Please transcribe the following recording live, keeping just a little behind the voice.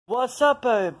What's up,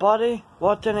 everybody?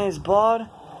 Welcome is Bod.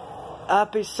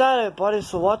 Happy Saturday, buddy.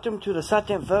 So welcome to the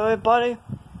second video, everybody.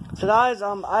 So guys,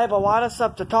 I have a lot of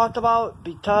stuff to talk about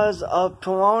because of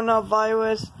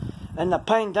coronavirus and the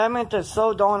pandemic that's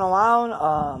so going around.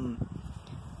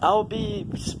 I'll be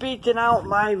speaking out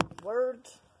my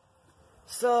words.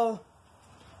 So,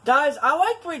 guys, I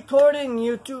like recording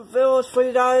YouTube videos for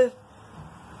you guys,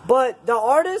 but the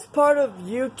hardest part of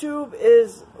YouTube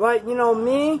is, like, you know,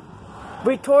 me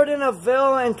recording a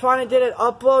video and trying to get it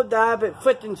uploaded to have it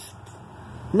freaking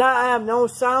not have no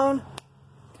sound.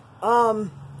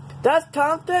 That's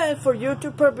content for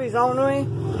YouTube purposes only.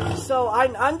 So I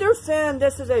understand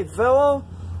this is a video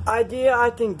idea I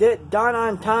can get done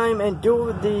on time and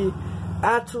do the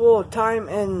actual time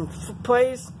and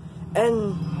place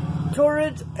and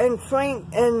tourist and train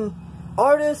and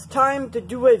artist time to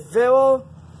do a video.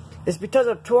 It's because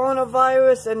of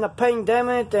coronavirus and the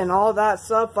pandemic and all that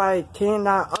stuff. I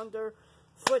cannot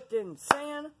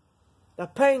understand. The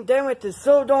pandemic is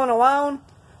still going around,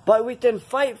 but we can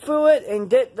fight through it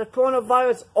and get the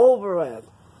coronavirus over with.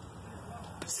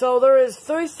 So there is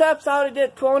 3 steps how to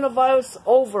get coronavirus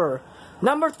over.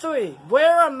 Number 3,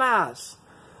 wear a mask.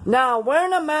 Now,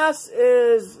 wearing a mask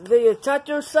is to protect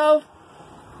yourself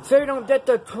so you don't get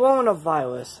the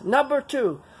coronavirus. Number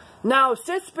 2, now,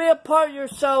 6 feet apart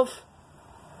yourself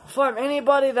from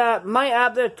anybody that might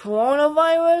have the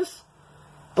coronavirus.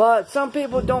 But some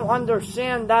people don't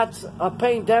understand that's a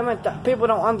pandemic that people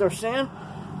don't understand.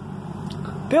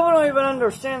 People don't even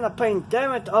understand the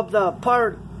pandemic of the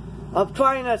part of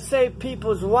trying to save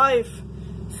people's life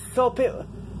so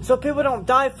people don't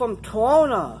die from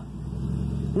corona.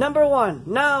 Number 1,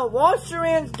 now, wash your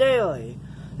hands daily.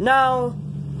 Now,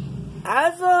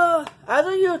 as a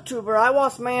YouTuber, I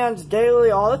wash my hands daily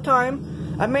all the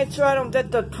time. I make sure I don't get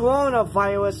the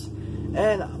coronavirus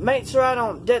and make sure I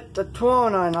don't get the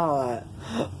corona and all that.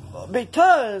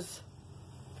 Because,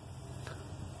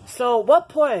 so what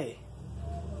play?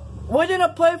 We're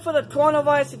gonna play for the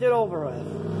coronavirus to get over with.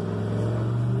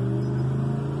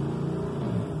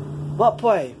 What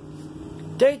play?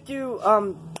 Thank you,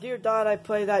 dear Dad, I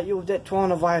pray that you'll get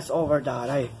coronavirus over, Dad.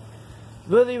 I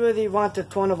really want the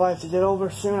coronavirus to get over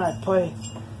soon. I pray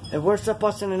and worship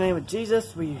us in the name of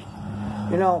Jesus. We,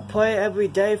 pray every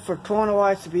day for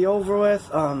coronavirus to be over with.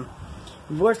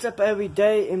 We worship every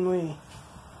day and we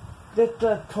get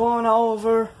the corona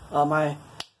over. I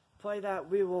pray that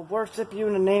we will worship you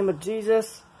in the name of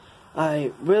Jesus.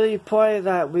 I really pray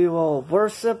that we will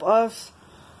worship us.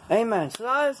 Amen. So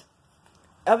guys,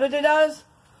 everything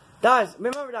guys,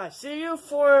 remember guys, see you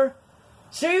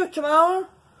tomorrow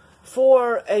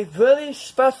for a really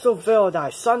special video,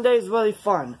 guys. Sunday is really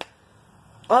fun.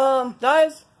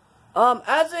 Guys,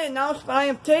 as an announcement, I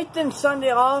am taking Sunday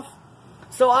off,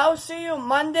 so I'll see you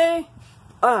Monday.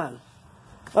 Let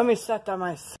me set that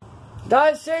myself.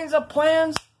 Guys, change of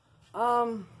plans.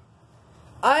 I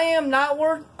am not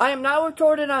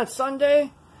recording on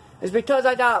Sunday. It's because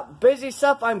I got busy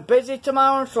stuff. I'm busy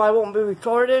tomorrow, so I won't be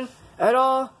recording at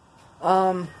all.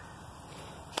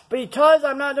 Because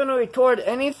I'm not going to record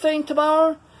anything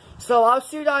tomorrow, so I'll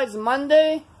see you guys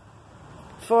Monday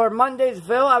for Monday's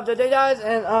video of the day, guys,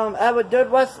 and have a good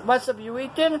rest of your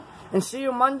weekend, and see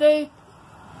you Monday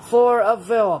for a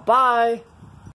video. Bye.